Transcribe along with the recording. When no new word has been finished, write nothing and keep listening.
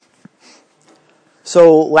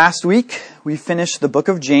So last week we finished the book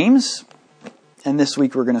of James, and this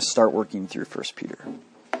week we're going to start working through 1 Peter.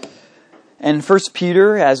 And 1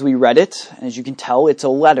 Peter, as we read it, as you can tell, it's a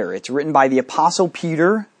letter. It's written by the Apostle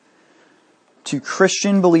Peter to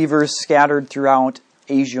Christian believers scattered throughout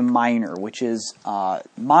Asia Minor, which is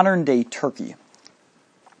modern-day Turkey.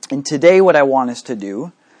 And today what I want us to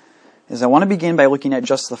do is I want to begin by looking at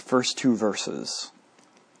just the first two verses.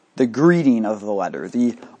 The greeting of the letter,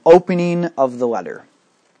 the opening of the letter.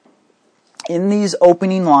 In these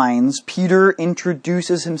opening lines, Peter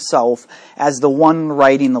introduces himself as the one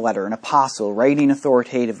writing the letter, an apostle, writing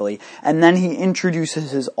authoritatively, and then he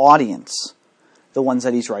introduces his audience, the ones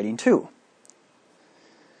that he's writing to.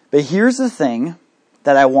 But here's the thing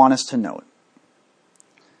that I want us to note.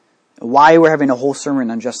 Why we're having a whole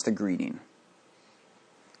sermon on just the greeting.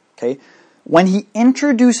 Okay? When he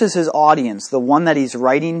introduces his audience, the one that he's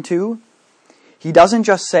writing to, he doesn't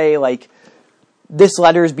just say, like, this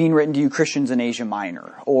letter is being written to you Christians in Asia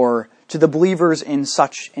Minor, or to the believers in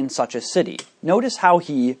such a city. Notice how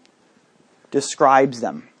he describes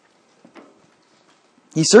them.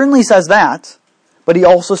 He certainly says that, but he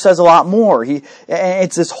also says a lot more.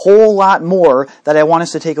 It's this whole lot more that I want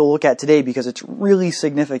us to take a look at today because it's really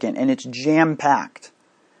significant and it's jam-packed.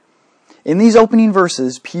 In these opening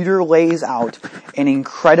verses, Peter lays out an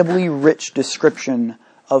incredibly rich description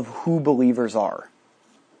of who believers are.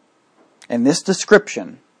 And this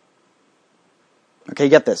description, okay,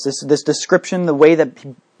 get this. This description, the way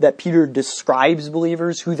that Peter describes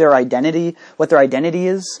believers, what their identity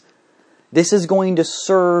is, this is going to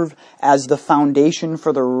serve as the foundation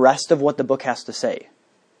for the rest of what the book has to say.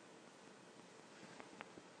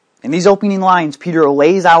 In these opening lines, Peter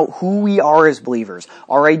lays out who we are as believers,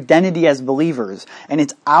 our identity as believers, and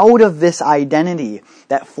it's out of this identity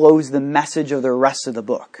that flows the message of the rest of the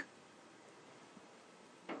book.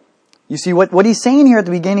 You see, what he's saying here at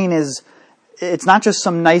the beginning is, it's not just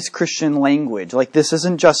some nice Christian language. Like, this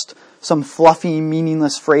isn't just some fluffy,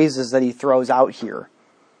 meaningless phrases that he throws out here.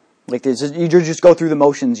 Like, you just go through the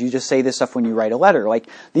motions, you just say this stuff when you write a letter. Like,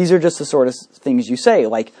 these are just the sort of things you say.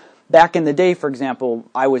 Like, back in the day, for example,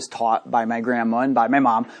 I was taught by my grandma and by my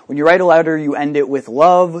mom, when you write a letter, you end it with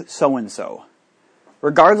love so-and-so.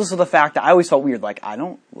 Regardless of the fact that I always felt weird, like,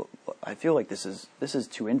 I feel like this is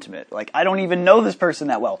too intimate. Like, I don't even know this person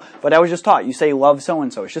that well. But I was just taught, you say love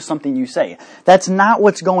so-and-so. It's just something you say. That's not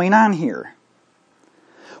what's going on here.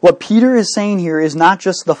 What Peter is saying here is not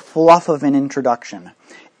just the fluff of an introduction.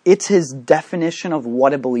 It's his definition of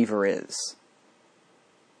what a believer is.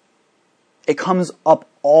 It comes up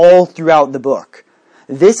all throughout the book.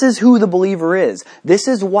 This is who the believer is. This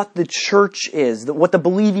is what the church is, what the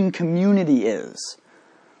believing community is.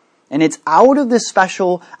 And it's out of this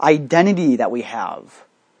special identity that we have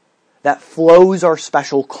that flows our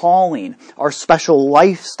special calling, our special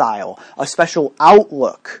lifestyle, a special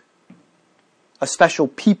outlook, a special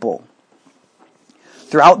people.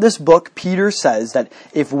 Throughout this book, Peter says that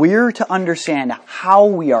if we're to understand how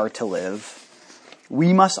we are to live,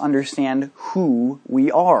 we must understand who we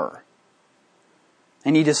are.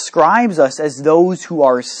 And he describes us as those who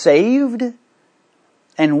are saved,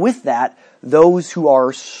 and with that, those who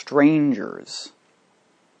are strangers.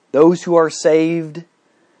 Those who are saved,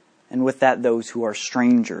 and with that, those who are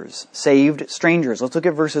strangers. Saved, strangers. Let's look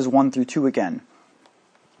at verses 1 through 2 again.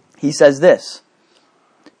 He says this,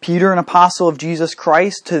 Peter, an apostle of Jesus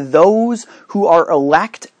Christ, to those who are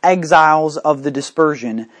elect exiles of the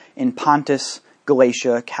dispersion in Pontus,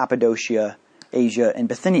 Galatia, Cappadocia, Asia, and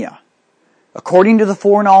Bithynia, according to the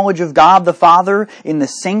foreknowledge of God the Father, in the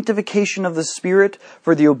sanctification of the Spirit,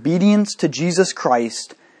 for the obedience to Jesus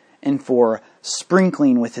Christ, and for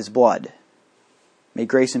sprinkling with His blood. May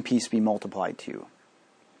grace and peace be multiplied to you.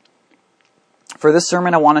 For this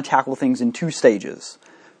sermon, I want to tackle things in two stages.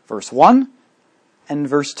 Verse 1 and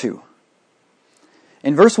verse 2.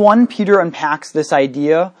 In verse 1, Peter unpacks this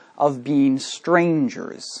idea of being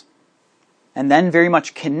strangers. And then very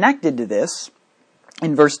much connected to this,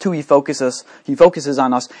 in verse 2, he focuses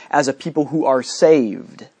on us as a people who are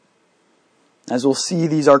saved. As we'll see,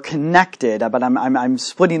 these are connected, but I'm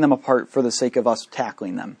splitting them apart for the sake of us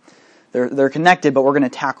tackling them. They're connected, but we're going to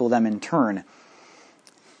tackle them in turn.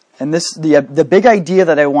 And the big idea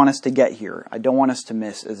that I want us to get here, I don't want us to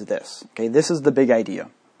miss, is this. Okay, this is the big idea.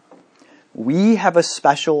 We have a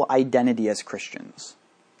special identity as Christians.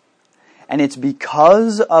 And it's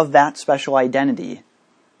because of that special identity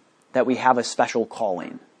that we have a special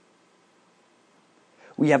calling.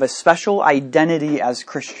 We have a special identity as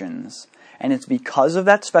Christians, and it's because of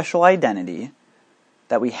that special identity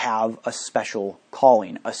that we have a special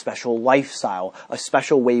calling, a special lifestyle, a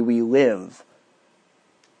special way we live.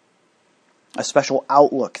 a special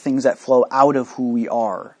outlook, things that flow out of who we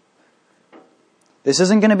are. This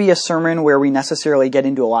isn't going to be a sermon where we necessarily get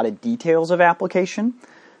into a lot of details of application.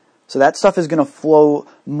 So that stuff is going to flow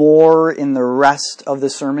more in the rest of the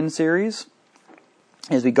sermon series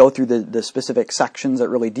as we go through the specific sections that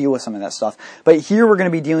really deal with some of that stuff. But here we're going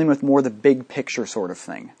to be dealing with more the big picture sort of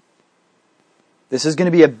thing. This is going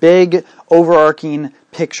to be a big, overarching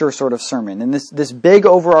picture sort of sermon. And this big,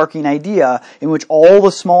 overarching idea in which all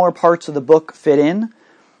the smaller parts of the book fit in,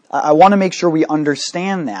 I want to make sure we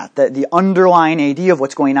understand that the underlying idea of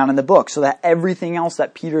what's going on in the book, so that everything else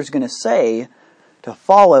that Peter's going to say to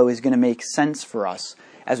follow is going to make sense for us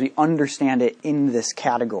as we understand it in this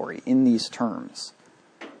category, in these terms.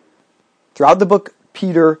 Throughout the book,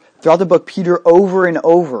 Peter over and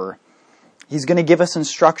over, he's going to give us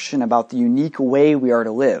instruction about the unique way we are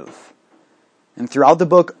to live. And throughout the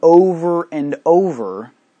book, over and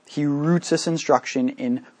over, he roots this instruction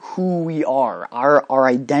in who we are, our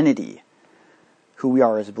identity, who we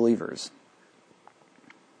are as believers.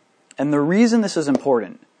 And the reason this is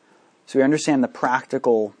important, so we understand the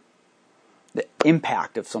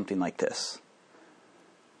impact of something like this.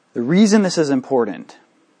 The reason this is important,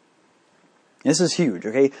 this is huge,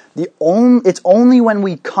 okay? It's only when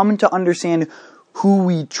we come to understand who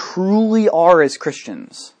we truly are as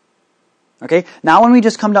Christians. Okay? Not when we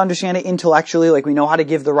just come to understand it intellectually, like we know how to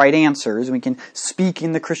give the right answers, we can speak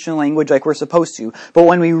in the Christian language like we're supposed to, but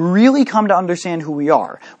when we really come to understand who we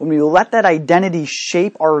are, when we let that identity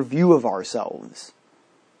shape our view of ourselves,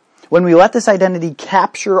 when we let this identity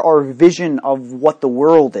capture our vision of what the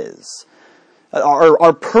world is,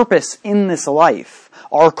 our purpose in this life,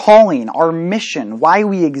 our calling, our mission, why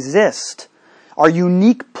we exist, our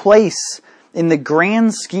unique place in the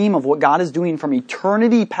grand scheme of what God is doing from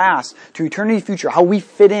eternity past to eternity future, how we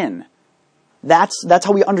fit in. That's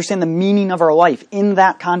how we understand the meaning of our life in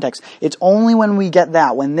that context. It's only when we get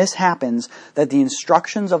that, when this happens, that the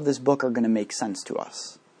instructions of this book are going to make sense to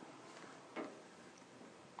us.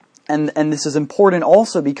 And this is important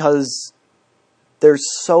also because there's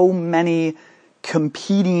so many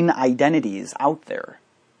competing identities out there.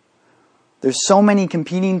 There's so many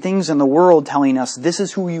competing things in the world telling us this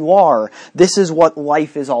is who you are. This is what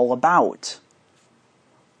life is all about.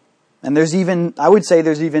 And there's even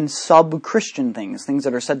sub-Christian things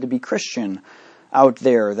that are said to be Christian out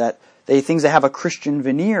there, things that have a Christian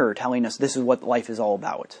veneer telling us this is what life is all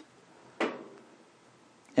about.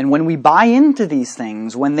 And when we buy into these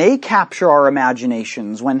things, when they capture our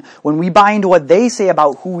imaginations, when we buy into what they say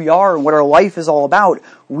about who we are and what our life is all about,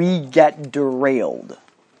 we get derailed.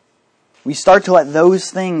 We start to let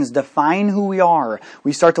those things define who we are.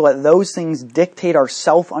 We start to let those things dictate our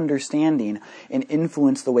self-understanding and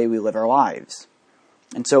influence the way we live our lives.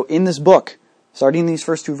 And so in this book, starting these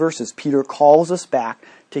first two verses, Peter calls us back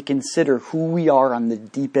to consider who we are on the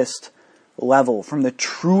deepest level, from the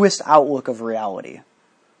truest outlook of reality.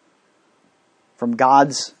 From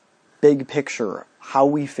God's big picture, how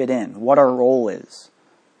we fit in, what our role is,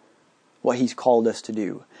 what He's called us to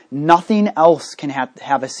do. Nothing else can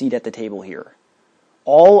have a seat at the table here.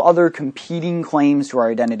 All other competing claims to our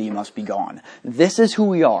identity must be gone. This is who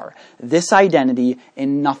we are. This identity,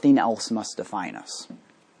 and nothing else must define us.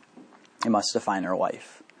 It must define our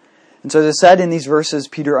life. And so as I said, in these verses,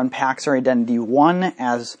 Peter unpacks our identity, one,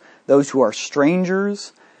 as those who are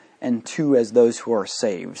strangers, and two, as those who are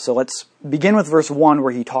saved. So let's begin with verse 1,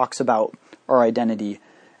 where he talks about our identity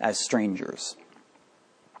as strangers.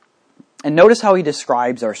 And notice how he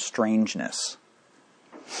describes our strangeness.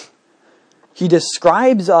 He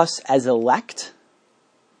describes us as elect,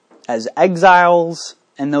 as exiles,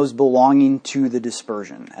 and those belonging to the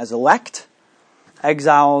dispersion. As elect,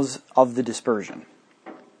 exiles of the dispersion.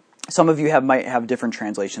 Some of you might have different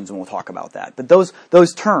translations, and we'll talk about that. But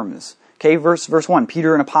those terms, okay, verse 1,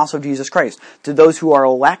 Peter, an apostle of Jesus Christ, to those who are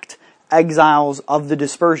elect, exiles of the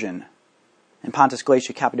dispersion, in Pontus,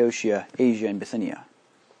 Galatia, Cappadocia, Asia, and Bithynia.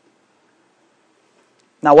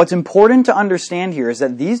 Now, what's important to understand here is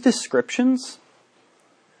that these descriptions,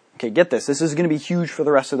 okay, get this is going to be huge for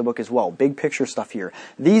the rest of the book as well. Big picture stuff here.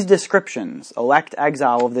 These descriptions, elect,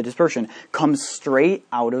 exile of the dispersion, come straight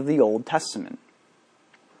out of the Old Testament.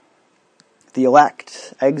 The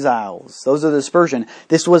elect, exiles, those are the dispersion.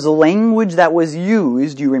 This was a language that was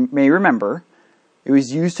used, you may remember, it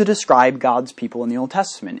was used to describe God's people in the Old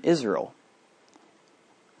Testament, Israel.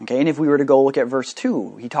 Okay, and if we were to go look at verse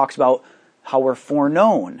 2, he talks about how we're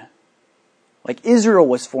foreknown. Like Israel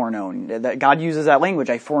was foreknown. That God uses that language.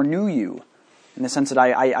 I foreknew you. In the sense that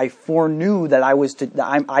I foreknew that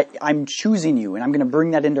I'm choosing you, and I'm going to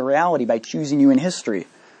bring that into reality by choosing you in history.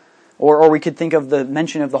 Or we could think of the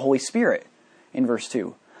mention of the Holy Spirit in verse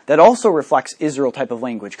 2. that also reflects Israel type of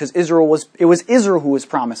language, because it was Israel who was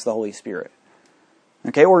promised the Holy Spirit.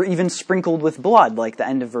 Okay, or even sprinkled with blood, like the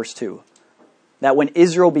end of verse 2. That when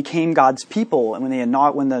Israel became God's people, and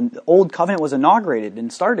when the Old Covenant was inaugurated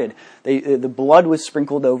and started, the blood was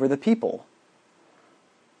sprinkled over the people.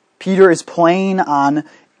 Peter is playing on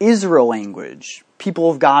Israel language, people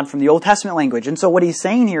of God from the Old Testament language. And so what he's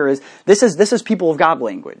saying here is, this is people of God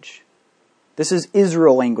language. This is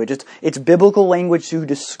Israel language. It's biblical language to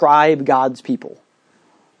describe God's people.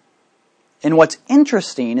 And what's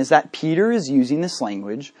interesting is that Peter is using this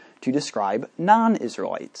language to describe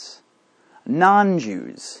non-Israelites,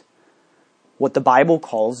 non-Jews, what the Bible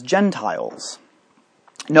calls Gentiles.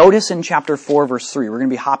 Notice in chapter 4, verse 3, we're going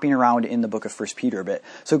to be hopping around in the book of 1 Peter a bit.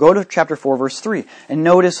 So go to chapter 4, verse 3, and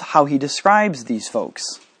notice how he describes these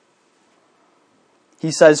folks.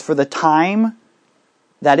 He says, for the time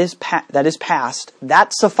that is past,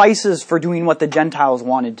 that suffices for doing what the Gentiles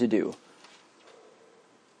wanted to do.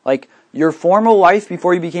 Like, your formal life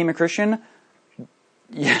before you became a Christian,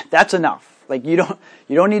 yeah, that's enough. Like, you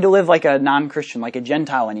don't need to live like a non-Christian, like a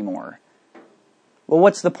Gentile anymore. Well,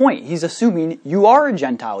 what's the point? He's assuming you are a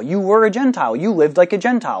Gentile. You were a Gentile. You lived like a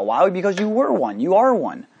Gentile. Why? Because you were one. You are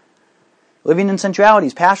one. Living in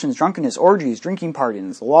sensualities, passions, drunkenness, orgies, drinking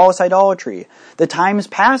parties, lawless idolatry. The time's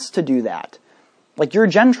past to do that. Like, you're a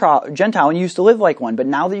Gentile and you used to live like one, but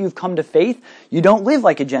now that you've come to faith, you don't live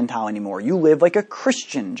like a Gentile anymore. You live like a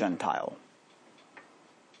Christian Gentile.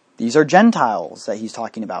 These are Gentiles that he's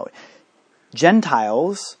talking about.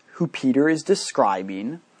 Gentiles who Peter is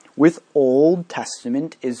describing with Old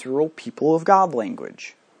Testament Israel people of God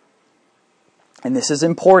language. And this is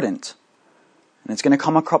important. And it's going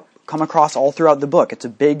to come across all throughout the book. It's a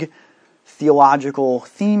big theological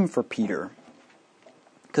theme for Peter.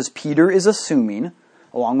 Because Peter is assuming,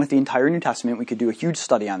 along with the entire New Testament, we could do a huge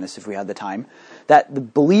study on this if we had the time, that the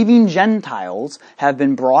believing Gentiles have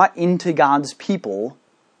been brought into God's people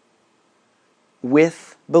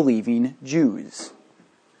with believing Jews.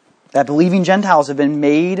 That believing Gentiles have been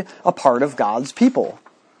made a part of God's people.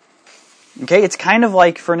 Okay, it's kind of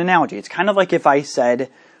like, for an analogy, it's kind of like if I said,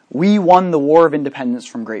 we won the War of Independence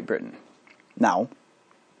from Great Britain. Now,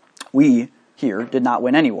 we here did not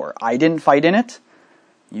win any war. I didn't fight in it.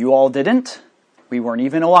 You all didn't. We weren't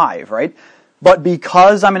even alive, right? But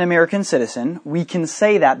because I'm an American citizen, we can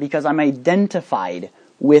say that because I'm identified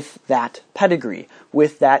with that pedigree,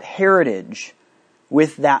 with that heritage,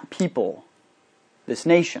 with that people, this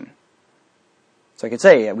nation. So I could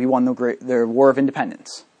say, we won the War of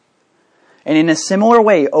Independence. And in a similar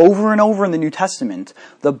way, over and over in the New Testament,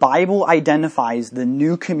 the Bible identifies the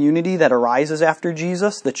new community that arises after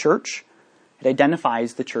Jesus, the church. It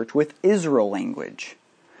identifies the church with Israel language.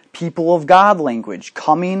 People of God language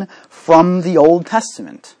coming from the Old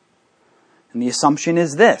Testament. And the assumption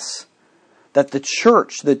is this, that the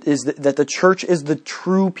church is the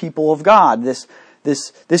true people of God. This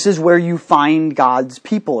is where you find God's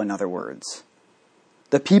people, in other words.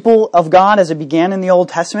 The people of God, as it began in the Old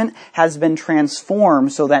Testament, has been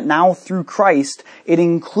transformed so that now through Christ, it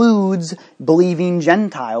includes believing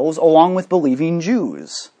Gentiles along with believing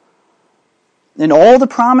Jews. And all the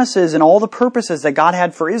promises and all the purposes that God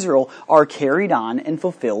had for Israel are carried on and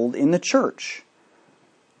fulfilled in the church.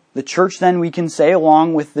 The church, then, we can say,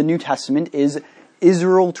 along with the New Testament, is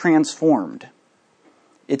Israel transformed.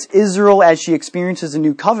 It's Israel as she experiences a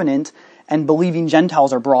new covenant, and believing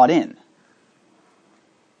Gentiles are brought in.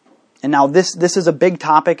 And now this is a big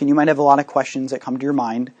topic, and you might have a lot of questions that come to your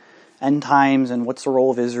mind. End times, and what's the role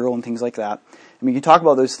of Israel, and things like that. And we can talk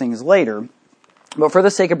about those things later. But for the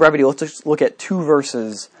sake of brevity, let's just look at two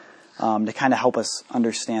verses to kind of help us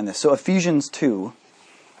understand this. So Ephesians 2,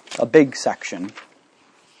 a big section.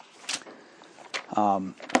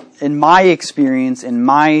 In my experience, in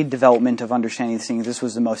my development of understanding these things, this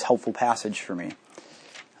was the most helpful passage for me.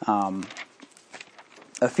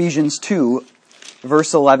 Ephesians 2,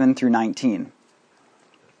 verse 11 through 19.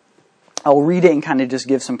 I'll read it and kind of just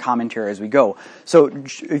give some commentary as we go. So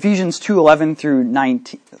Ephesians 2, 11 through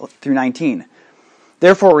 19.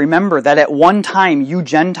 Therefore, remember that at one time you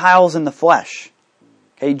Gentiles in the flesh.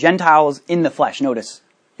 Okay, Gentiles in the flesh. Notice,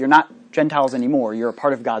 you're not Gentiles anymore. You're a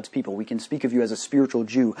part of God's people. We can speak of you as a spiritual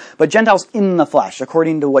Jew. But Gentiles in the flesh,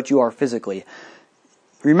 according to what you are physically.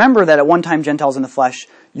 Remember that at one time, Gentiles in the flesh,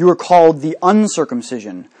 you were called the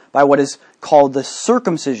uncircumcision by what is called the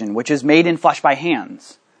circumcision, which is made in flesh by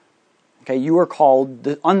hands. Okay, you were called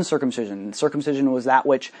the uncircumcision. Circumcision was that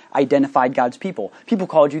which identified God's people. People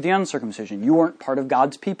called you the uncircumcision. You weren't part of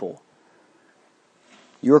God's people.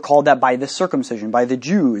 You were called that by the circumcision, by the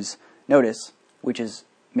Jews. Notice, which is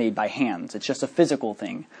made by hands. It's just a physical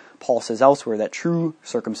thing. Paul says elsewhere that true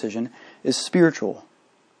circumcision is spiritual.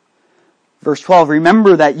 Verse 12,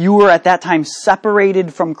 remember that you were at that time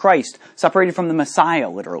separated from Christ, separated from the Messiah,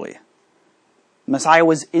 literally. The Messiah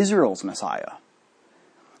was Israel's Messiah.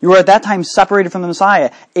 You were at that time separated from the Messiah,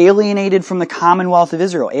 alienated from the commonwealth of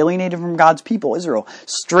Israel, alienated from God's people, Israel,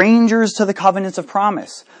 strangers to the covenants of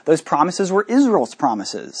promise. Those promises were Israel's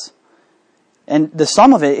promises. And the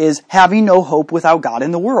sum of it is having no hope without God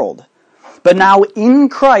in the world. But now in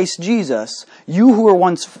Christ Jesus, you who were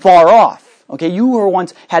once far off, okay, you who were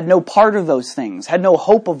once had no part of those things, had no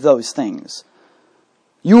hope of those things,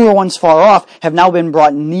 you who were once far off have now been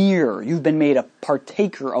brought near. You've been made a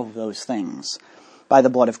partaker of those things by the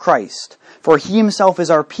blood of Christ. For he himself is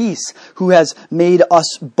our peace, who has made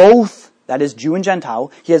us both, that is Jew and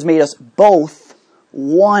Gentile, he has made us both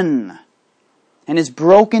one, and has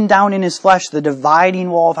broken down in his flesh the dividing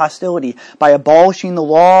wall of hostility by abolishing the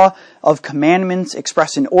law of commandments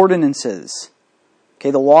expressed in ordinances.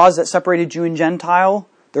 Okay, the laws that separated Jew and Gentile,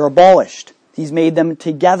 they're abolished. He's made them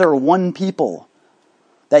together one people,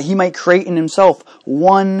 that he might create in himself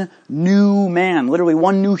one new man, literally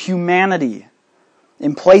one new humanity,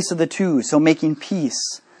 in place of the two, so making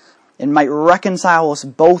peace, and might reconcile us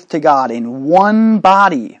both to God in one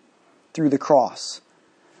body through the cross,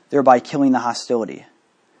 thereby killing the hostility.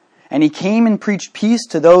 And he came and preached peace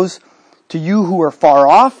to you who are far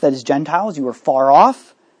off, that is Gentiles, you are far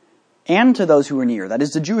off, and to those who are near, that is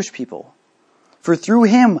the Jewish people. For through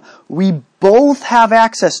him we both have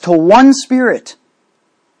access to one Spirit,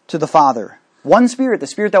 to the Father. One Spirit, the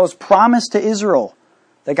Spirit that was promised to Israel,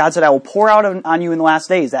 that God said, I will pour out on you in the last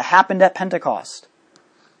days. That happened at Pentecost.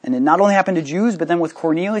 And it not only happened to Jews, but then with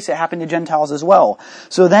Cornelius, it happened to Gentiles as well.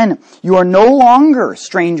 So then, you are no longer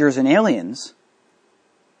strangers and aliens.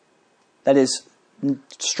 That is,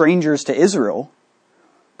 strangers to Israel.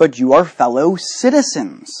 But you are fellow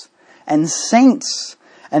citizens and saints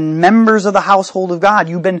and members of the household of God.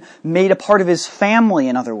 You've been made a part of his family,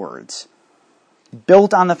 in other words.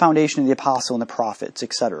 Built on the foundation of the apostle and the prophets,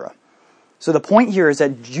 etc. So the point here is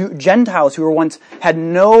that Gentiles who were once had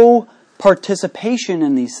no participation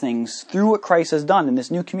in these things through what Christ has done in this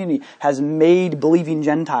new community has made believing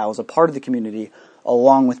Gentiles a part of the community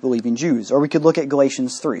along with believing Jews. Or we could look at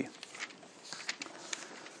Galatians 3.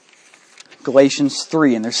 Galatians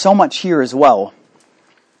 3, and there's so much here as well.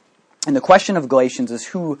 And the question of Galatians is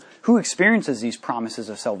who experiences these promises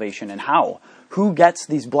of salvation and how? Who gets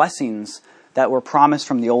these blessings that were promised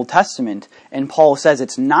from the Old Testament? And Paul says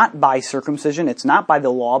it's not by circumcision, it's not by the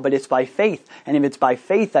law, but it's by faith. And if it's by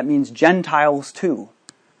faith, that means Gentiles too.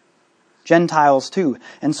 Gentiles too.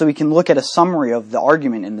 And so we can look at a summary of the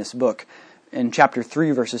argument in this book in chapter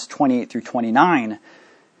 3, verses 28 through 29.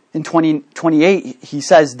 In 28, he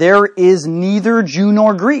says, there is neither Jew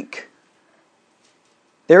nor Greek.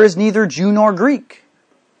 There is neither Jew nor Greek.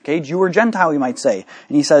 Okay, Jew or Gentile, you might say.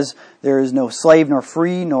 And he says, there is no slave nor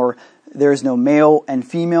free, nor there is no male and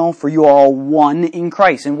female, for you are all one in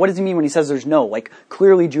Christ. And what does he mean when he says there's no? Like,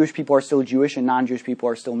 clearly Jewish people are still Jewish and non-Jewish people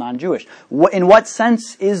are still non-Jewish. In what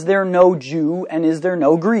sense is there no Jew and is there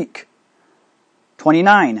no Greek?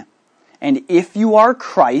 29. And if you are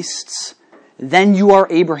Christ's, then you are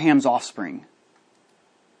Abraham's offspring.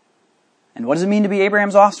 And what does it mean to be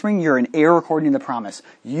Abraham's offspring? You're an heir according to the promise.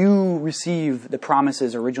 You receive the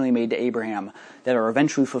promises originally made to Abraham that are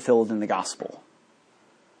eventually fulfilled in the gospel,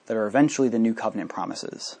 that are eventually the new covenant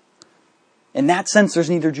promises. In that sense, there's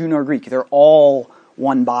neither Jew nor Greek. They're all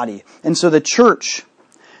one body. And so the church,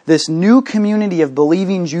 this new community of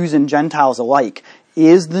believing Jews and Gentiles alike,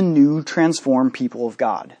 is the new transformed people of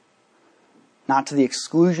God. Not to the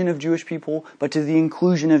exclusion of Jewish people, but to the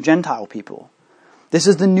inclusion of Gentile people. This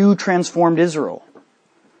is the new transformed Israel.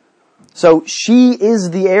 So she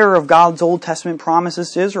is the heir of God's Old Testament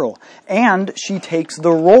promises to Israel. And she takes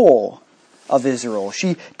the role of Israel.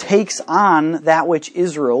 She takes on that which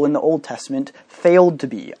Israel in the Old Testament failed to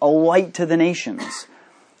be. A light to the nations.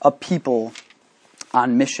 A people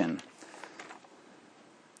on mission.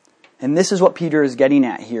 And this is what Peter is getting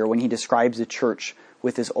at here when he describes the church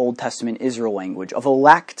with this Old Testament Israel language of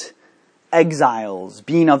elect exiles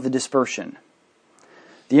being of the dispersion.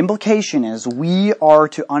 The implication is we are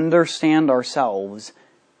to understand ourselves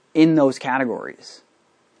in those categories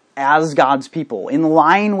as God's people, in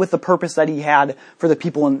line with the purpose that he had for the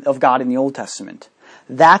people of God in the Old Testament.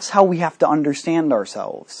 That's how we have to understand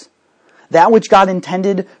ourselves. That which God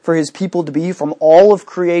intended for his people to be from all of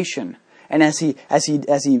creation. And as he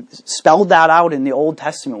spelled that out in the Old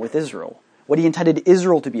Testament with Israel, what he intended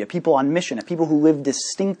Israel to be, a people on mission, a people who live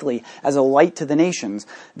distinctly as a light to the nations,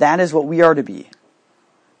 that is what we are to be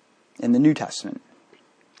in the New Testament.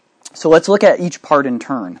 So let's look at each part in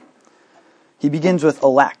turn. He begins with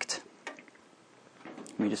elect.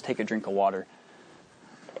 Let me just take a drink of water.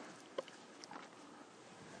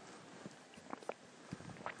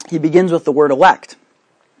 He begins with the word elect.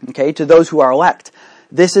 Okay, to those who are elect.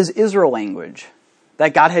 This is Israel language.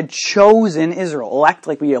 That God had chosen Israel. Elect,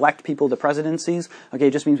 like we elect people to presidencies. Okay,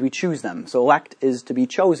 it just means we choose them. So elect is to be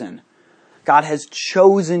chosen. God has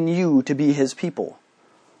chosen you to be His people.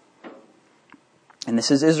 And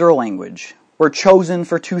this is Israel language. We're chosen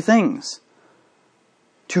for two things.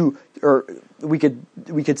 Or we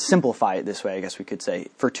could simplify it this way, I guess we could say,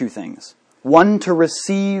 for two things. One, to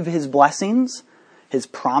receive His blessings, His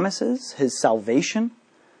promises, His salvation.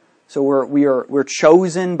 So we're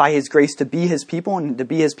chosen by His grace to be His people, and to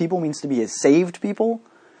be His people means to be His saved people,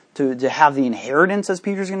 to have the inheritance, as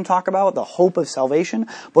Peter's going to talk about, the hope of salvation.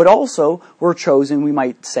 But also, we're chosen, we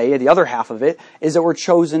might say, the other half of it, is that we're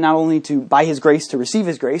chosen not only by His grace to receive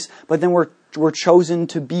His grace, but then we're chosen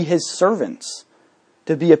to be His servants,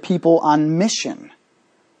 to be a people on mission.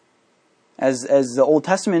 As the Old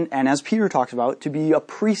Testament, and as Peter talks about, to be a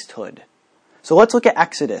priesthood. So let's look at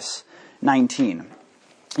Exodus 19.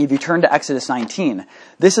 If you turn to Exodus 19,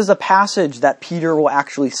 this is a passage that Peter will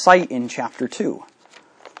actually cite in chapter 2.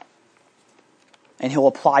 And he'll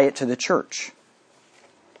apply it to the church.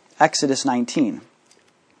 Exodus 19.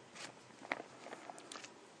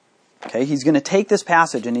 Okay, he's going to take this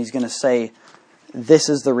passage and he's going to say, this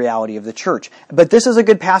is the reality of the church. But this is a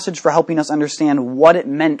good passage for helping us understand what it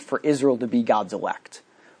meant for Israel to be God's elect.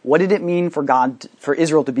 What did it mean for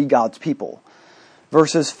Israel to be God's people?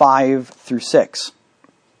 Verses 5 through 6.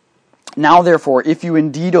 Now therefore, if you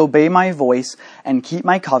indeed obey my voice and keep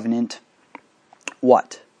my covenant,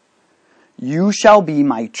 what? You shall be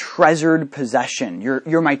my treasured possession.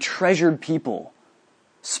 You're my treasured people.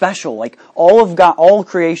 Special, like all of God, all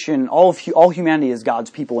creation, all humanity is God's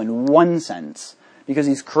people in one sense, because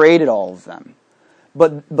He's created all of them.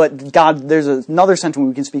 But God, there's another sense when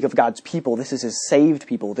we can speak of God's people. This is His saved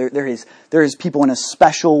people. They're His people in a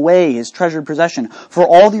special way, His treasured possession. For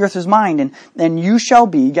all the earth is mine, and you shall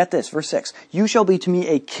be, get this, verse 6, you shall be to me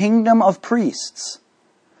a kingdom of priests,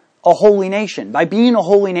 a holy nation. By being a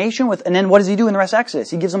holy nation, and then what does He do in the rest of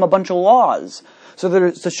Exodus? He gives them a bunch of laws,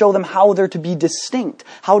 to show them how they're to be distinct,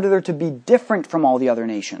 how they're to be different from all the other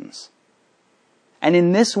nations. And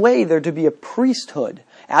in this way, they're to be a priesthood.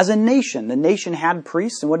 As a nation, the nation had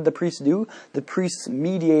priests, and what did the priests do? The priests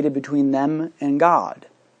mediated between them and God.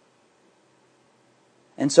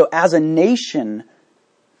 And so as a nation,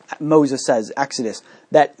 Moses says, Exodus,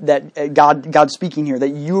 that God's speaking here, that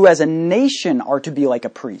you as a nation are to be like a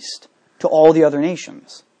priest to all the other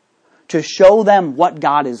nations, to show them what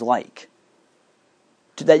God is like.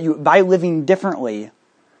 That you, by living differently,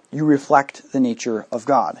 you reflect the nature of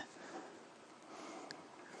God.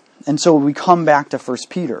 And so we come back to 1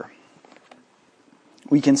 Peter.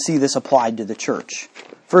 We can see this applied to the church.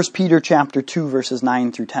 1 Peter chapter 2, verses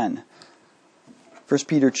 9 through 10. 1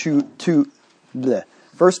 Peter 2,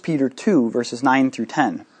 verses 9 through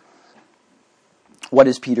 10. What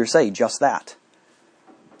does Peter say? Just that.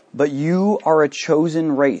 But you are a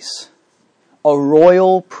chosen race, a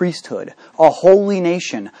royal priesthood, a holy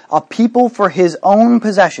nation, a people for His own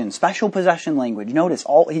possession. Special possession language. Notice,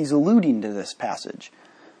 he's alluding to this passage.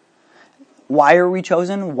 Why are we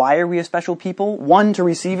chosen? Why are we a special people? One, to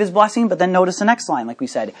receive His blessing, but then notice the next line, like we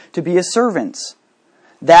said, to be His servants,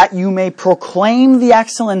 that you may proclaim the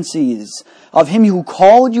excellencies of Him who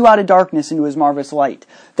called you out of darkness into His marvelous light.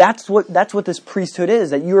 That's what this priesthood is,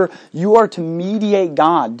 that you are to mediate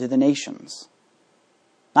God to the nations.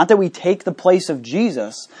 Not that we take the place of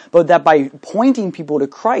Jesus, but that by pointing people to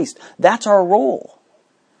Christ, that's our role.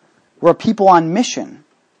 We're a people on mission.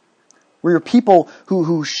 We're people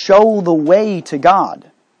who show the way to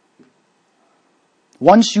God.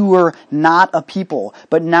 Once you were not a people,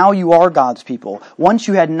 but now you are God's people. Once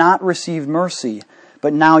you had not received mercy,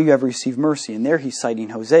 but now you have received mercy. And there he's citing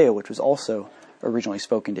Hosea, which was also originally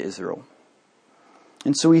spoken to Israel.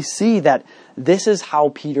 And so we see that this is how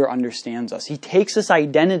Peter understands us. He takes this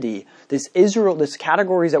identity, this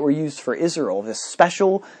categories that were used for Israel, this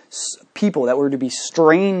special people that were to be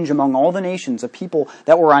strange among all the nations, a people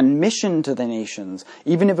that were on mission to the nations,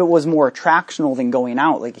 even if it was more attractional than going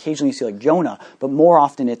out. Like occasionally you see like Jonah, but more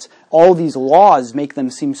often it's all these laws make them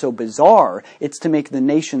seem so bizarre. It's to make the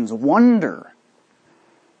nations wonder.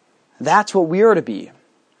 That's what we are to be.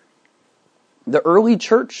 The early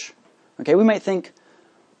church, okay, we might think,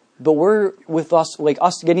 but we're with us, like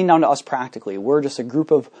us getting down to us practically. We're just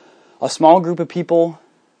a small group of people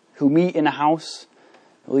who meet in a house,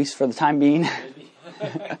 at least for the time being.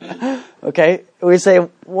 Okay, we say,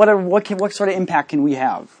 what sort of impact can we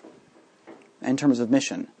have in terms of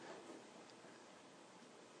mission?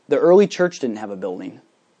 The early church didn't have a building.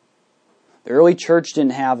 The early church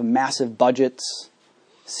didn't have massive budgets,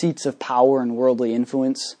 seats of power and worldly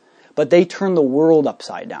influence, but they turned the world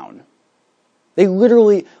upside down. They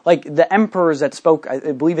literally, like the emperors that spoke,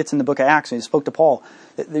 I believe it's in the book of Acts, they spoke to Paul,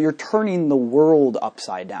 you're turning the world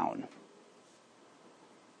upside down.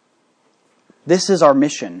 This is our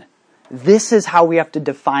mission. This is how we have to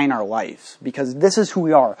define our lives, because this is who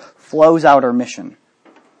we are, flows out our mission.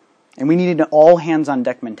 And we need an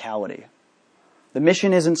all-hands-on-deck mentality. The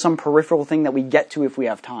mission isn't some peripheral thing that we get to if we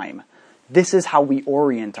have time. This is how we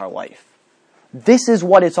orient our life. This is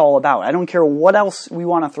what it's all about. I don't care what else we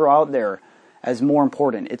want to throw out there as more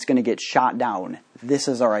important. It's going to get shot down. This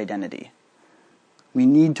is our identity. We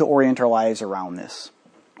need to orient our lives around this.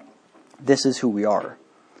 This is who we are.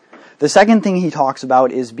 The second thing he talks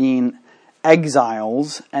about is being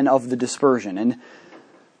exiles and of the dispersion. And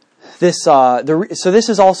this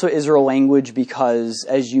is also Israel language because,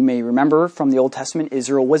 as you may remember from the Old Testament,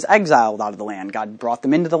 Israel was exiled out of the land. God brought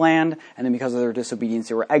them into the land, and then because of their disobedience,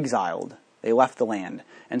 they were exiled. They left the land.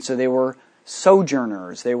 And so they were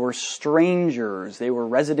sojourners, they were strangers, they were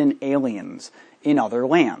resident aliens in other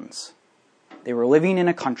lands. They were living in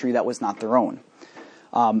a country that was not their own.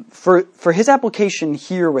 For his application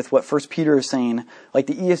here with what 1 Peter is saying, like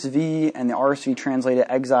the ESV and the RSV translate it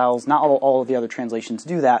exiles, not all of the other translations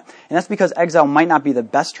do that, and that's because exile might not be the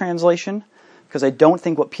best translation, because I don't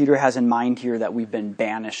think what Peter has in mind here that we've been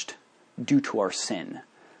banished due to our sin.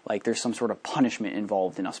 Like there's some sort of punishment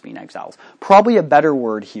involved in us being exiles. Probably a better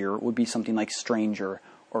word here would be something like stranger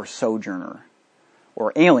or sojourner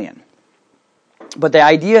or alien. But the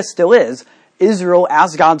idea still is, Israel,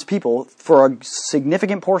 as God's people, for a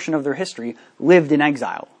significant portion of their history, lived in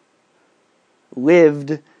exile.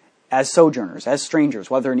 Lived as sojourners, as strangers,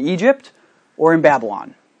 whether in Egypt or in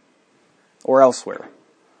Babylon or elsewhere.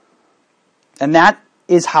 And that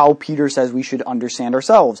is how Peter says we should understand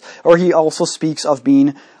ourselves. Or he also speaks of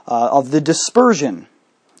being of the dispersion.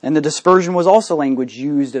 And the dispersion was also language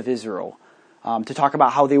used of Israel to talk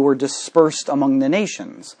about how they were dispersed among the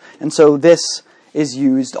nations. And so this is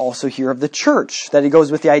used also here of the church, that it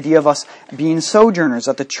goes with the idea of us being sojourners,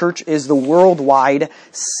 that the church is the worldwide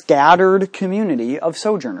scattered community of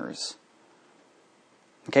sojourners.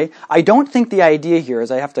 Okay? I don't think the idea here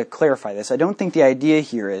is, I have to clarify this, I don't think the idea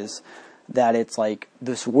here is that it's like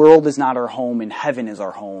this world is not our home and heaven is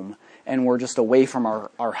our home, and we're just away from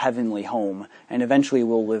our heavenly home, and eventually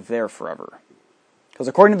we'll live there forever. Because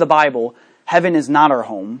according to the Bible, heaven is not our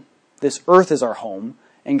home, this earth is our home,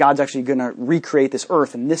 and God's actually going to recreate this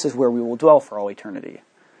earth, and this is where we will dwell for all eternity.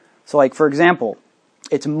 So like, for example,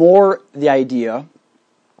 it's more the idea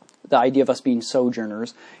of us being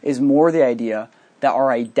sojourners is more the idea that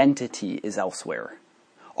our identity is elsewhere.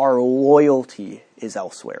 Our loyalty is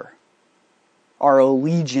elsewhere. Our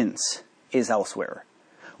allegiance is elsewhere.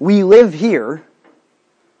 We live here,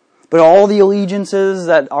 but all the allegiances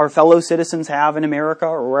that our fellow citizens have in America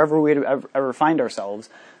or wherever we ever find ourselves,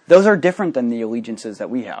 those are different than the allegiances that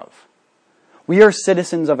we have. We are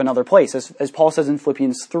citizens of another place, as Paul says in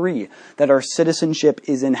Philippians 3, that our citizenship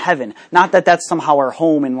is in heaven. Not that that's somehow our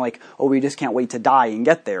home and like, oh, we just can't wait to die and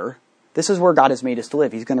get there. This is where God has made us to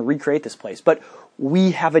live. He's going to recreate this place. But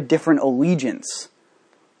we have a different allegiance.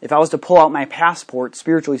 If I was to pull out my passport,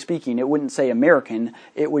 spiritually speaking, it wouldn't say American,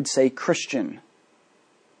 it would say Christian.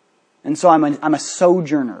 And so I'm a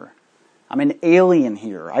sojourner. I'm an alien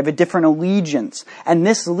here. I have a different allegiance. And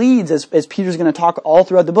this leads, as Peter's going to talk all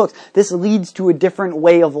throughout the book, this leads to a different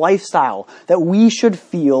way of lifestyle, that we should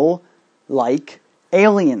feel like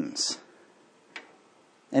aliens.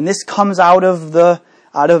 And this comes out of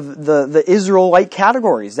the Israelite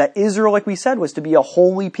categories, that Israel, like we said, was to be a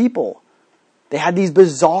holy people. They had these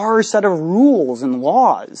bizarre set of rules and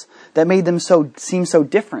laws that made them seem so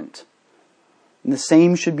different. And the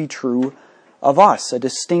same should be true of us, a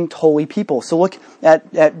distinct holy people. So look at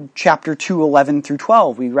chapter 2, 11 through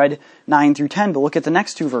 12. We read 9 through 10, but look at the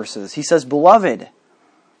next two verses. He says, "Beloved,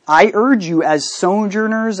 I urge you as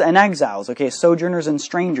sojourners and exiles." Okay, sojourners and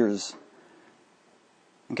strangers.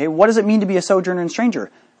 Okay, what does it mean to be a sojourner and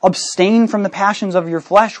stranger? Abstain from the passions of your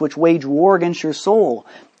flesh, which wage war against your soul.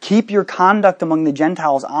 Keep your conduct among the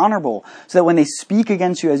Gentiles honorable, so that when they speak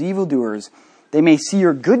against you as evildoers, they may see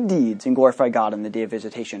your good deeds and glorify God in the day of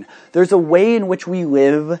visitation. There's a way in which we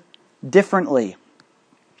live differently.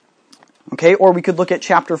 Okay, or we could look at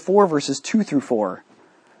chapter 4, verses 2 through 4.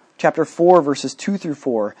 Chapter 4, verses 2 through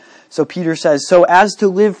 4. So Peter says, "So as to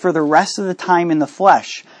live for the rest of the time in the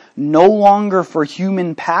flesh, no longer for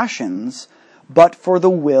human passions, but for the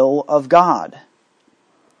will of God.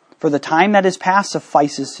 For the time that is past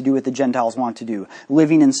suffices to do what the Gentiles want to do,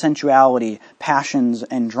 living in sensuality, passions,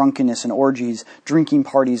 and drunkenness and orgies, drinking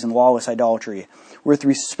parties, and lawless idolatry. With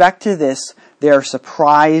respect to this, they are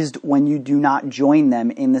surprised when you do not join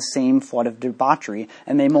them in the same flood of debauchery,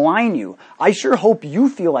 and they malign you. I sure hope you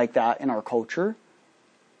feel like that in our culture.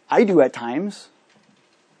 I do at times.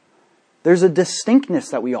 There's a distinctness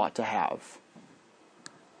that we ought to have.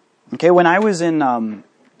 Okay, when I was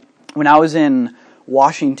in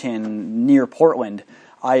Washington near Portland,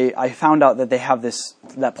 I found out that they have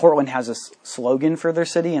that Portland has this slogan for their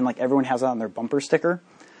city, and like everyone has it on their bumper sticker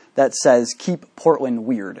that says, "Keep Portland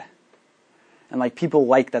weird." And like people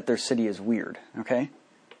like that their city is weird, okay?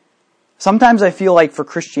 Sometimes I feel like for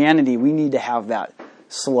Christianity, we need to have that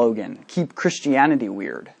slogan, "Keep Christianity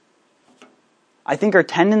weird." I think our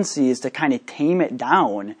tendency is to kind of tame it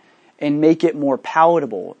down and make it more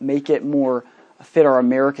palatable, make it more fit our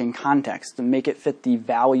American context, and make it fit the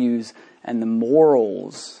values and the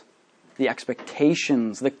morals, the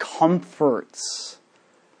expectations, the comforts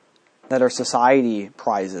that our society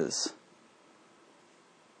prizes.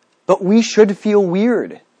 But we should feel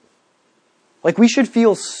weird. Like we should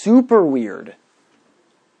feel super weird.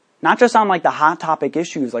 Not just on like the hot topic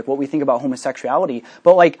issues, like what we think about homosexuality,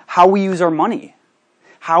 but like how we use our money,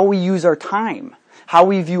 how we use our time, how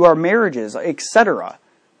we view our marriages, etc.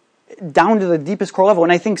 Down to the deepest core level.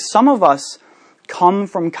 And I think some of us come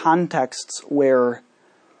from contexts where,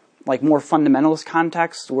 like more fundamentalist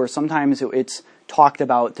contexts, where sometimes it's talked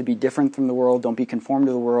about to be different from the world, don't be conformed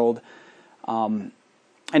to the world.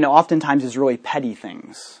 And oftentimes it's really petty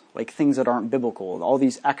things, like things that aren't biblical. All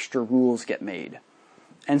these extra rules get made.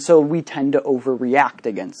 And so we tend to overreact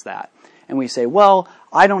against that. And we say, well,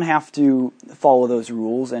 I don't have to follow those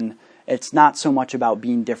rules, and it's not so much about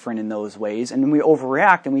being different in those ways. And then we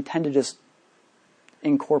overreact, and we tend to just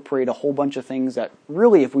incorporate a whole bunch of things that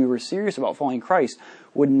really, if we were serious about following Christ,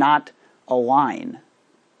 would not align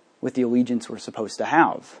with the allegiance we're supposed to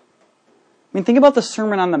have. I mean, think about the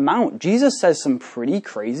Sermon on the Mount. Jesus says some pretty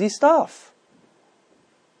crazy stuff.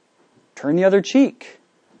 Turn the other cheek.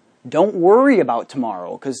 Don't worry about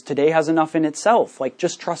tomorrow, because today has enough in itself. Like,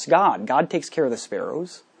 just trust God. God takes care of the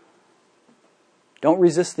sparrows. Don't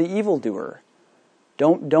resist the evildoer.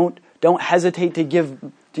 Don't hesitate to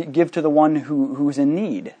give to the one who's in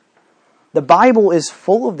need. The Bible is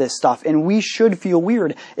full of this stuff, and we should feel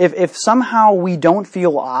weird. If somehow we don't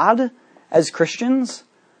feel odd as Christians,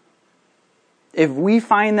 if we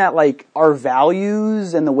find that like our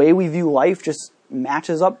values and the way we view life just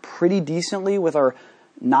matches up pretty decently with our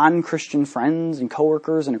non-Christian friends and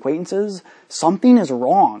coworkers and acquaintances, something is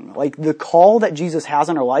wrong. Like the call that Jesus has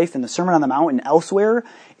on our life in the Sermon on the Mount and elsewhere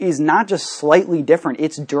is not just slightly different,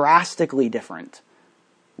 it's drastically different.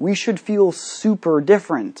 We should feel super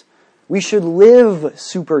different. We should live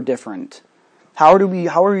super different. How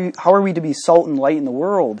are we to be salt and light in the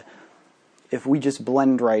world if we just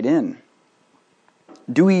blend right in?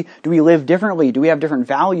 Do we live differently? Do we have different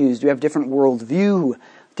values? Do we have different worldview?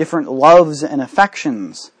 Different loves and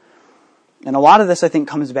affections? And a lot of this, I think,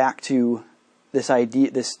 comes back to this idea,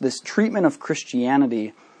 this treatment of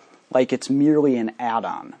Christianity like it's merely an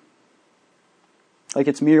add-on. Like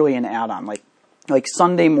it's merely an add-on. Like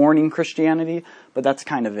Sunday morning Christianity, but that's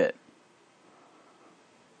kind of it.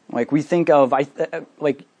 Like we think of,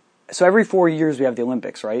 so every 4 years we have the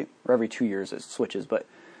Olympics, right? Or every 2 years it switches, but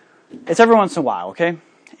it's every once in a while, okay?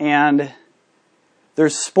 And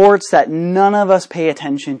there's sports that none of us pay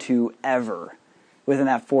attention to ever within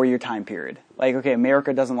that 4-year time period. Like, okay,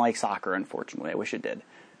 America doesn't like soccer, unfortunately. I wish it did.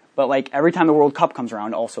 But like every time the World Cup comes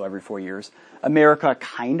around, also every 4 years, America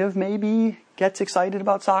kind of maybe gets excited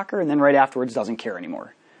about soccer and then right afterwards doesn't care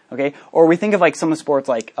anymore. Okay? Or we think of like some sports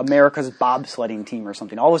like America's bobsledding team or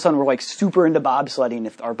something. All of a sudden we're like super into bobsledding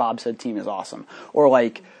if our bobsled team is awesome. Or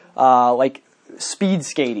like speed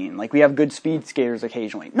skating. Like we have good speed skaters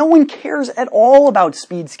occasionally. No one cares at all about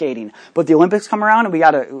speed skating. But the Olympics come around and we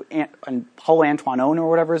got Paul Antoinon or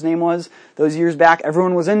whatever his name was those years back.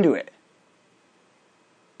 Everyone was into it.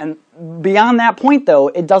 And beyond that point though,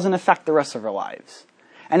 it doesn't affect the rest of our lives.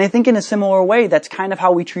 And I think in a similar way, that's kind of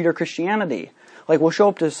how we treat our Christianity. Like we'll show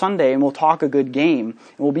up to Sunday and we'll talk a good game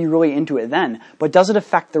and we'll be really into it then. But does it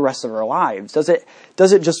affect the rest of our lives? Does it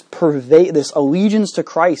just pervade this allegiance to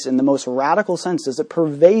Christ in the most radical sense? Does it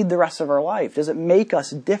pervade the rest of our life? Does it make us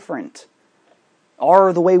different?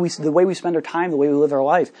 Or the way we spend our time, the way we live our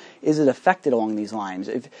life, is it affected along these lines?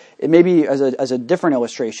 If it maybe as a different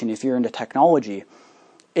illustration, if you're into technology,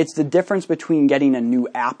 it's the difference between getting a new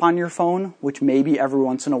app on your phone, which maybe every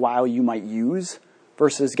once in a while you might use,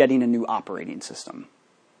 versus getting a new operating system.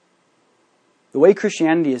 The way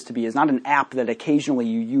Christianity is to be is not an app that occasionally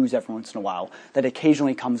you use every once in a while, that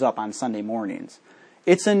occasionally comes up on Sunday mornings.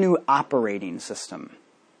 It's a new operating system.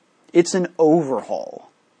 It's an overhaul.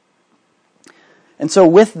 And so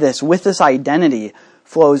with this identity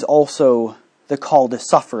flows also the call to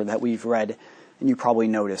suffer that we've read and you probably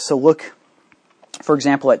noticed. So look, for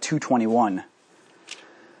example, at 2:21.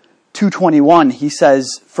 2:21, he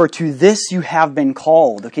says, "For to this you have been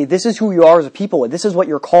called." Okay, this is who you are as a people. This is what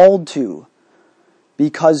you're called to.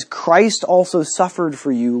 "Because Christ also suffered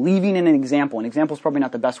for you, leaving an example." An example is probably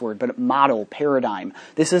not the best word, but model, paradigm.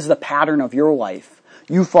 This is the pattern of your life.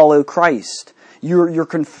 You follow Christ. You're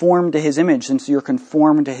conformed to his image, and so you're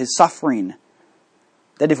conformed to his suffering.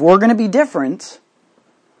 That if we're going to be different,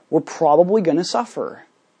 we're probably going to suffer.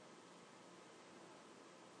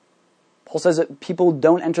 Paul says that people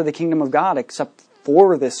don't enter the kingdom of God except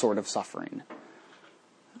for this sort of suffering.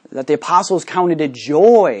 That the apostles counted it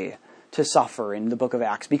joy to suffer in the book of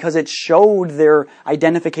Acts because it showed their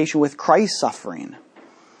identification with Christ's suffering.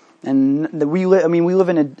 And we live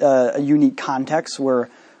in a unique context where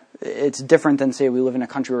it's different than, say, we live in a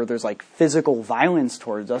country where there's like physical violence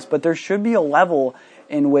towards us, but there should be a level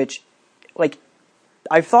in which, like,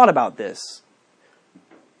 I've thought about this.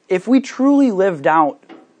 If we truly lived out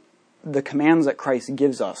the commands that Christ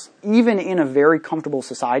gives us, even in a very comfortable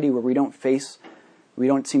society where we don't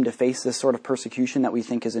seem to face this sort of persecution that we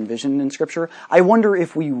think is envisioned in Scripture, I wonder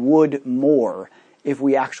if we would more if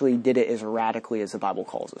we actually did it as radically as the Bible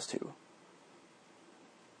calls us to.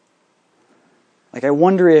 Like, I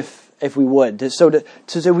wonder if we would. So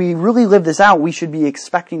we really live this out, we should be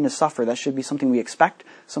expecting to suffer. That should be something we expect,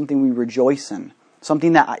 something we rejoice in.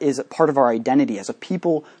 Something that is part of our identity as a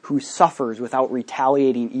people who suffers without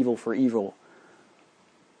retaliating evil for evil.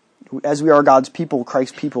 As we are God's people,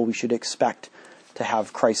 Christ's people, we should expect to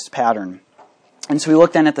have Christ's pattern. And so we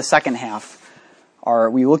looked then at the second half.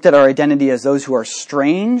 We looked at our identity as those who are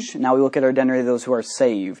strange. Now we look at our identity as those who are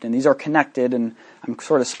saved. And these are connected, and I'm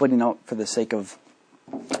sort of splitting out for the sake of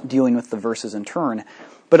dealing with the verses in turn.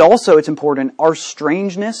 But also, it's important, our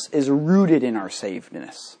strangeness is rooted in our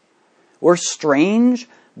savedness. We're strange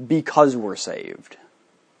because we're saved.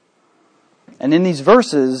 And in these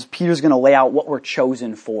verses, Peter's going to lay out what we're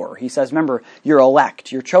chosen for. He says, remember, you're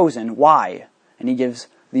elect, you're chosen. Why? And he gives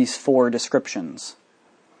these 4 descriptions.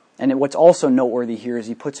 And what's also noteworthy here is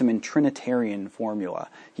he puts them in Trinitarian formula.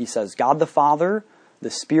 He says, God the Father,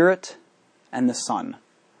 the Spirit, and the Son.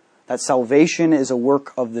 That salvation is a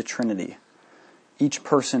work of the Trinity, each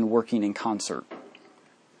person working in concert.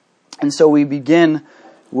 And so we begin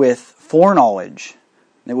with foreknowledge,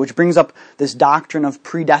 which brings up this doctrine of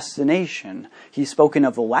predestination. He's spoken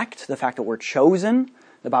of elect, the fact that we're chosen.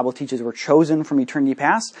 The Bible teaches we're chosen from eternity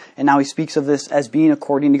past. And now he speaks of this as being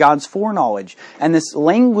according to God's foreknowledge. And this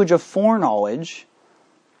language of foreknowledge,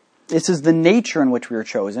 this is the nature in which we are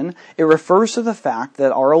chosen. It refers to the fact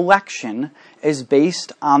that our election is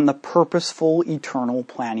based on the purposeful, eternal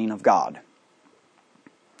planning of God.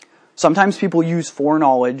 Sometimes people use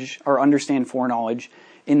foreknowledge or understand foreknowledge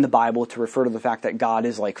in the Bible to refer to the fact that God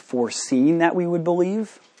is like foreseeing that we would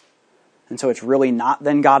believe. And so it's really not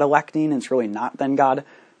then God electing, and it's really not then God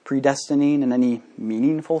predestining in any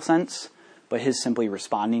meaningful sense, but his simply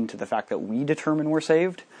responding to the fact that we determine we're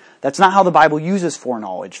saved. That's not how the Bible uses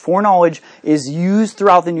foreknowledge. Foreknowledge is used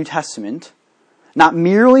throughout the New Testament, not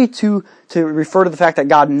merely to refer to the fact that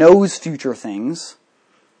God knows future things.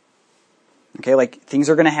 Okay, like things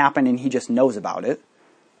are going to happen and he just knows about it.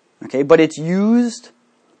 Okay, but it's used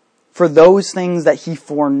for those things that he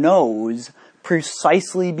foreknows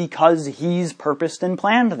precisely because he's purposed and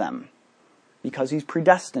planned them, because he's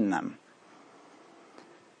predestined them.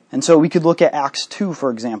 And so we could look at Acts 2,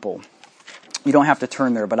 for example. You don't have to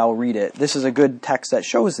turn there, but I'll read it. This is a good text that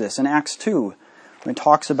shows this. In Acts 2, when it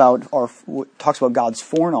talks about God's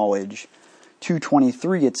foreknowledge,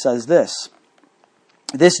 2:23, it says this.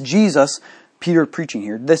 This Jesus, Peter preaching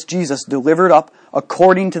here, this Jesus delivered up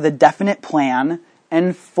according to the definite plan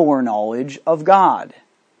and foreknowledge of God.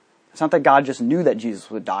 It's not that God just knew that Jesus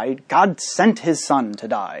would die. God sent his Son to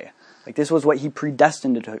die. Like this was what he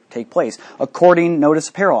predestined to take place. According, notice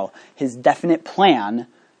a parallel, his definite plan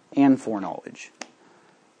and foreknowledge.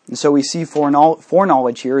 And so we see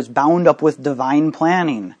foreknowledge here is bound up with divine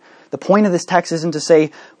planning. The point of this text isn't to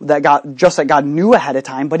say that God knew ahead of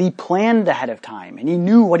time, but he planned ahead of time, and he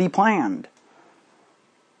knew what he planned.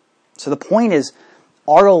 So the point is,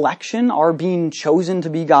 our election, our being chosen to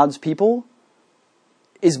be God's people,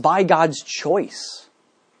 is by God's choice.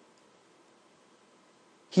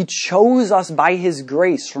 He chose us by his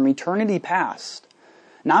grace from eternity past.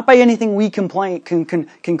 Not by anything we can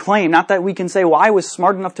claim. Not that we can say, well, I was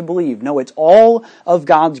smart enough to believe. No, it's all of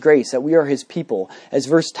God's grace that we are His people. As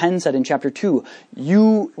verse 10 said in chapter 2,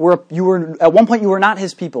 you were at one point you were not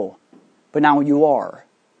His people, but now you are.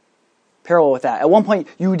 Parallel with that. At one point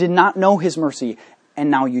you did not know His mercy,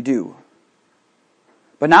 and now you do.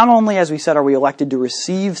 But not only, as we said, are we elected to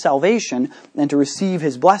receive salvation and to receive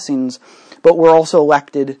His blessings, but we're also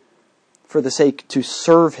elected for the sake to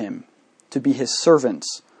serve Him, to be His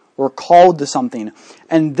servants. We're called to something.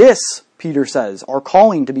 And this, Peter says, our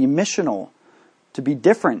calling to be missional, to be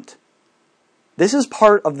different. This is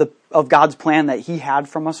part of God's plan that He had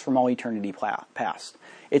from us from all eternity past.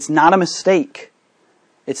 It's not a mistake.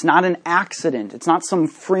 It's not an accident. It's not some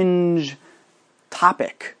fringe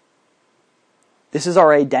topic. This is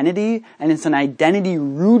our identity, and it's an identity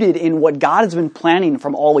rooted in what God has been planning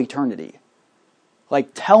from all eternity. Like,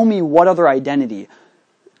 tell me what other identity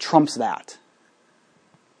trumps that.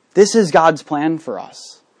 This is God's plan for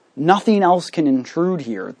us. Nothing else can intrude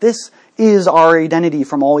here. This is our identity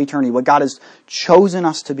from all eternity, what God has chosen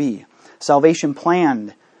us to be. Salvation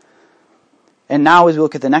planned. And now as we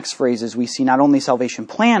look at the next phrases, we see not only salvation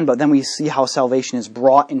planned, but then we see how salvation is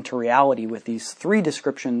brought into reality with these three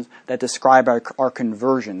descriptions that describe our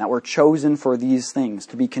conversion, that we're chosen for these things,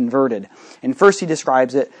 to be converted. And first he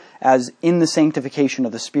describes it as in the sanctification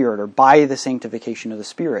of the Spirit, or by the sanctification of the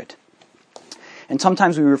Spirit. And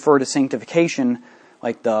sometimes we refer to sanctification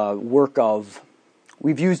like the work of,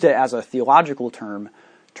 we've used it as a theological term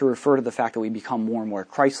to refer to the fact that we become more and more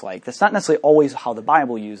Christ-like. That's not necessarily always how the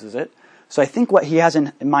Bible uses it. So I think what he has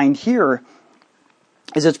in mind here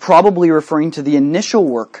is it's probably referring to the initial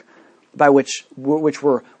work by which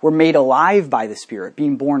we're made alive by the Spirit,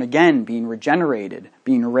 being born again, being regenerated,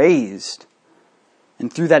 being raised.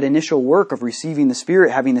 And through that initial work of receiving the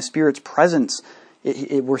Spirit, having the Spirit's presence,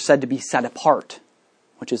 we're said to be set apart,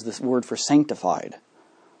 which is this word for sanctified.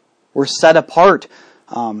 We're set apart,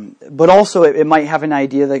 but also it might have an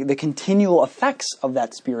idea that the continual effects of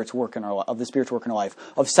that Spirit's work in our life,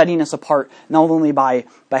 of setting us apart, not only by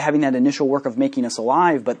having that initial work of making us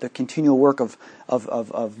alive, but the continual work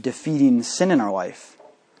of defeating sin in our life.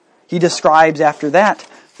 He describes after that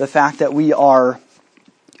the fact that we are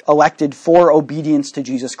elected for obedience to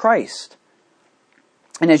Jesus Christ.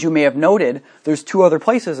 And as you may have noted, there's two other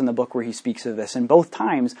places in the book where he speaks of this. And both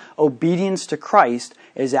times, obedience to Christ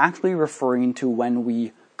is actually referring to when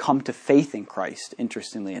we come to faith in Christ,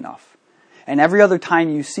 interestingly enough. And every other time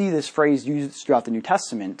you see this phrase used throughout the New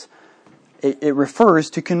Testament, it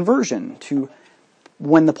refers to conversion, to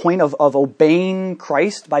when the point of obeying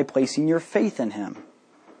Christ by placing your faith in Him.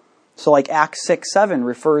 So like Acts 6:7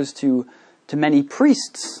 refers to many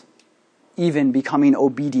priests even becoming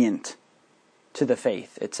obedient to the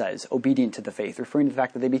faith, it says, obedient to the faith, referring to the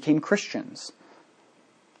fact that they became Christians.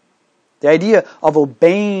 The idea of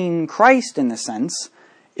obeying Christ in this sense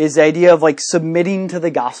is the idea of like submitting to the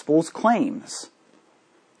gospel's claims.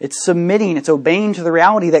 It's submitting, it's obeying to the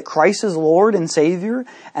reality that Christ is Lord and Savior,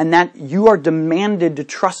 and that you are demanded to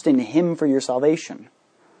trust in Him for your salvation.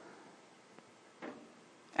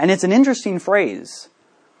 And it's an interesting phrase.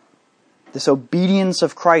 This obedience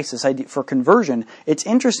of Christ, this idea for conversion, it's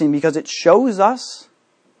interesting because it shows us,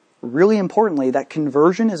 really importantly, that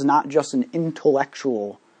conversion is not just an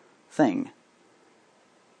intellectual thing.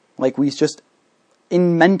 Like we just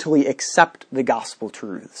mentally accept the gospel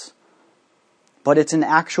truths. But it's an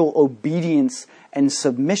actual obedience and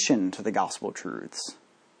submission to the gospel truths.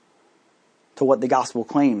 To what the gospel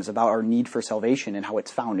claims about our need for salvation and how it's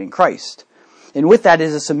found in Christ. And with that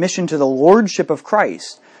is a submission to the lordship of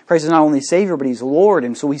Christ. Christ is not only Savior, but He's Lord,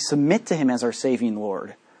 and so we submit to Him as our saving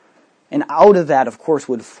Lord. And out of that, of course,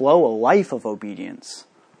 would flow a life of obedience.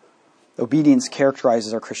 Obedience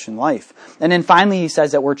characterizes our Christian life. And then finally, he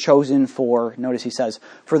says that we're chosen for, notice he says,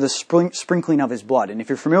 for the sprinkling of His blood. And if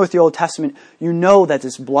you're familiar with the Old Testament, you know that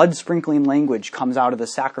this blood sprinkling language comes out of the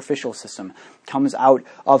sacrificial system, comes out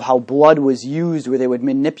of how blood was used, where they would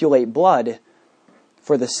manipulate blood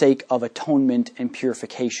for the sake of atonement and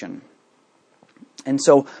purification. And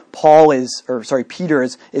so Peter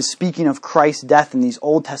is speaking of Christ's death in these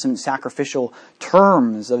Old Testament sacrificial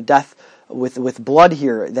terms of death with blood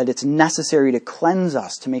here, that it's necessary to cleanse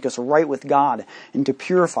us, to make us right with God, and to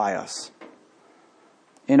purify us.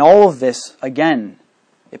 In all of this, again,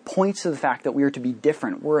 it points to the fact that we are to be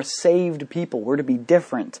different. We're a saved people. We're to be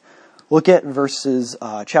different. Look at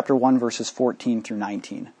chapter 1, verses 14 through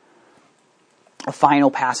 19. A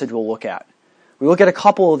final passage we'll look at. We look at a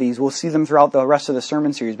couple of these. We'll see them throughout the rest of the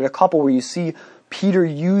sermon series, but a couple where you see Peter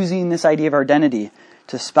using this idea of our identity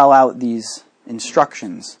to spell out these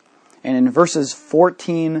instructions. And in verses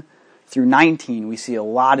 14 through 19, we see a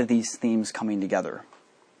lot of these themes coming together.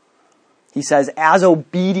 He says, as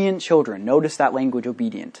obedient children, notice that language,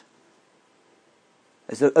 obedient.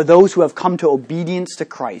 As those who have come to obedience to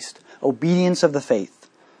Christ, obedience of the faith.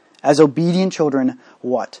 As obedient children,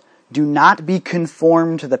 what? Do not be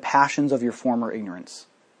conformed to the passions of your former ignorance.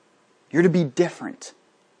 You're to be different.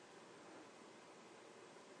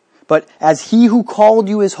 But as he who called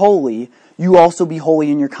you is holy, you also be holy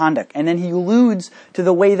in your conduct. And then he alludes to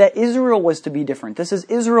the way that Israel was to be different. This is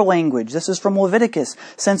Israel language. This is from Leviticus.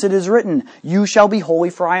 Since it is written, you shall be holy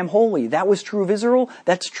for I am holy. That was true of Israel.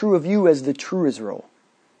 That's true of you as the true Israel.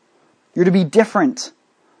 You're to be different.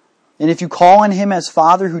 And if you call on him as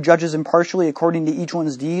Father who judges impartially according to each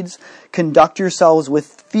one's deeds, conduct yourselves with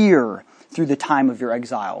fear through the time of your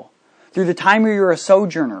exile. Through the time where you're a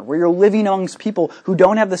sojourner, where you're living amongst people who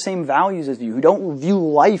don't have the same values as you, who don't view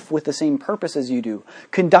life with the same purpose as you do.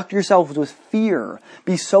 Conduct yourselves with fear.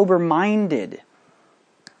 Be sober-minded.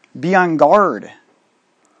 Be on guard.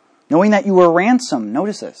 Knowing that you were ransomed.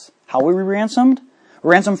 Notice this. How were we ransomed?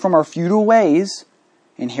 Ransomed from our feudal ways,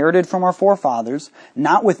 inherited from our forefathers,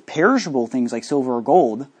 not with perishable things like silver or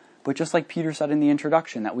gold, but just like Peter said in the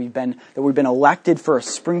introduction, that we've been elected for a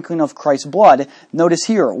sprinkling of Christ's blood. Notice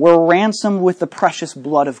here, we're ransomed with the precious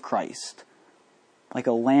blood of Christ, like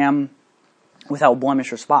a lamb without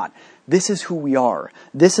blemish or spot. This is who we are.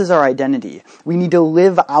 This is our identity. We need to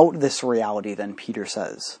live out this reality, then Peter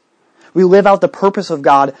says. We live out the purpose of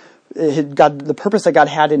God, the purpose that God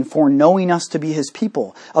had in foreknowing us to be his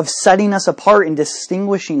people, of setting us apart and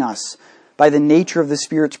distinguishing us by the nature of the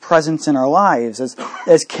Spirit's presence in our lives,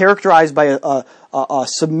 as characterized by a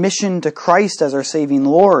submission to Christ as our saving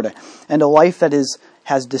Lord, and a life that is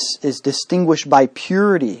distinguished by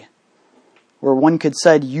purity, where one could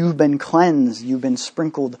say, you've been cleansed, you've been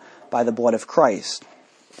sprinkled by the blood of Christ.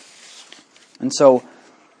 And so,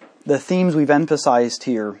 the themes we've emphasized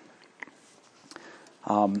here,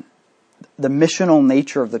 the missional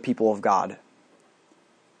nature of the people of God,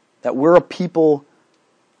 that we're a people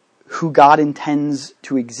who God intends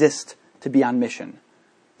to exist to be on mission.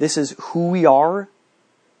 This is who we are,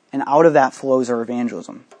 and out of that flows our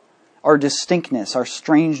evangelism. Our distinctness, our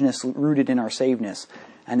strangeness rooted in our savedness,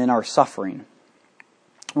 and in our suffering.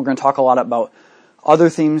 We're going to talk a lot about other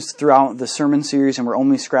themes throughout the sermon series, and we're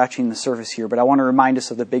only scratching the surface here, but I want to remind us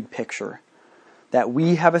of the big picture. That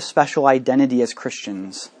we have a special identity as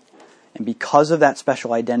Christians, and because of that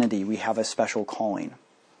special identity, we have a special calling.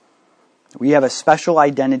 We have a special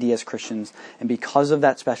identity as Christians, and because of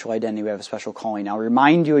that special identity, we have a special calling. I'll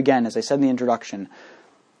remind you again, as I said in the introduction,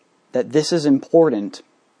 that this is important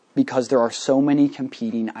because there are so many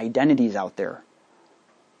competing identities out there.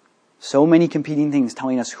 So many competing things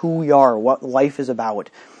telling us who we are, what life is about.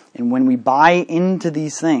 And when we buy into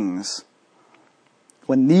these things,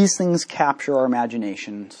 when these things capture our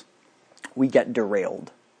imaginations, we get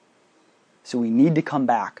derailed. So we need to come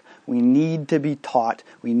back. We need to be taught.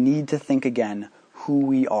 We need to think again who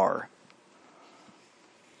we are.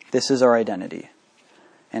 This is our identity.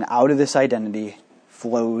 And out of this identity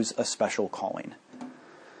flows a special calling.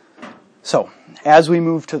 So, as we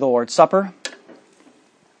move to the Lord's Supper,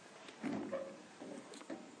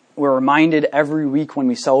 we're reminded every week when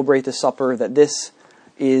we celebrate the supper that this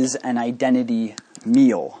is an identity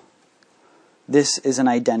meal. This is an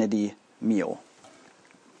identity meal.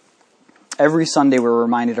 Every Sunday we're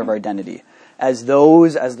reminded of our identity. As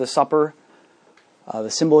the supper, the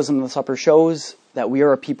symbolism of the supper shows that we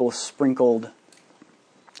are a people sprinkled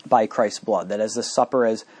by Christ's blood. That as the supper,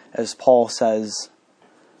 as Paul says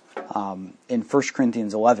in 1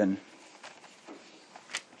 Corinthians 11,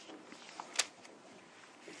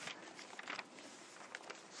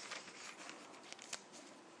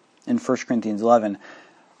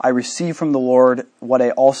 I received from the Lord what I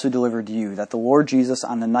also delivered to you, that the Lord Jesus,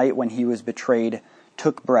 on the night when he was betrayed,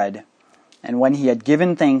 took bread, and when he had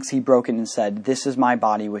given thanks, he broke it and said, "This is my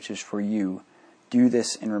body, which is for you. Do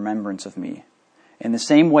this in remembrance of me." In the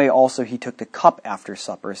same way also he took the cup after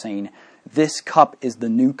supper, saying, "This cup is the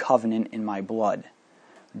new covenant in my blood.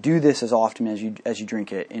 Do this as often as you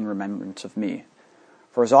drink it in remembrance of me.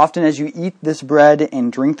 For as often as you eat this bread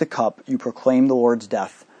and drink the cup, you proclaim the Lord's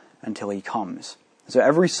death until he comes." So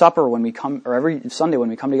every supper when we come, or every Sunday when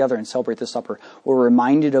we come together and celebrate the supper, we're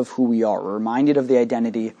reminded of who we are. We're reminded of the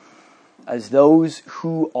identity as those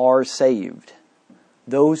who are saved.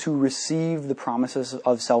 Those who receive the promises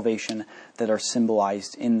of salvation that are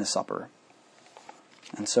symbolized in the supper.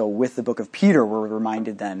 And so with the book of Peter, we're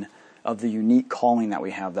reminded then of the unique calling that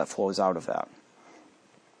we have that flows out of that.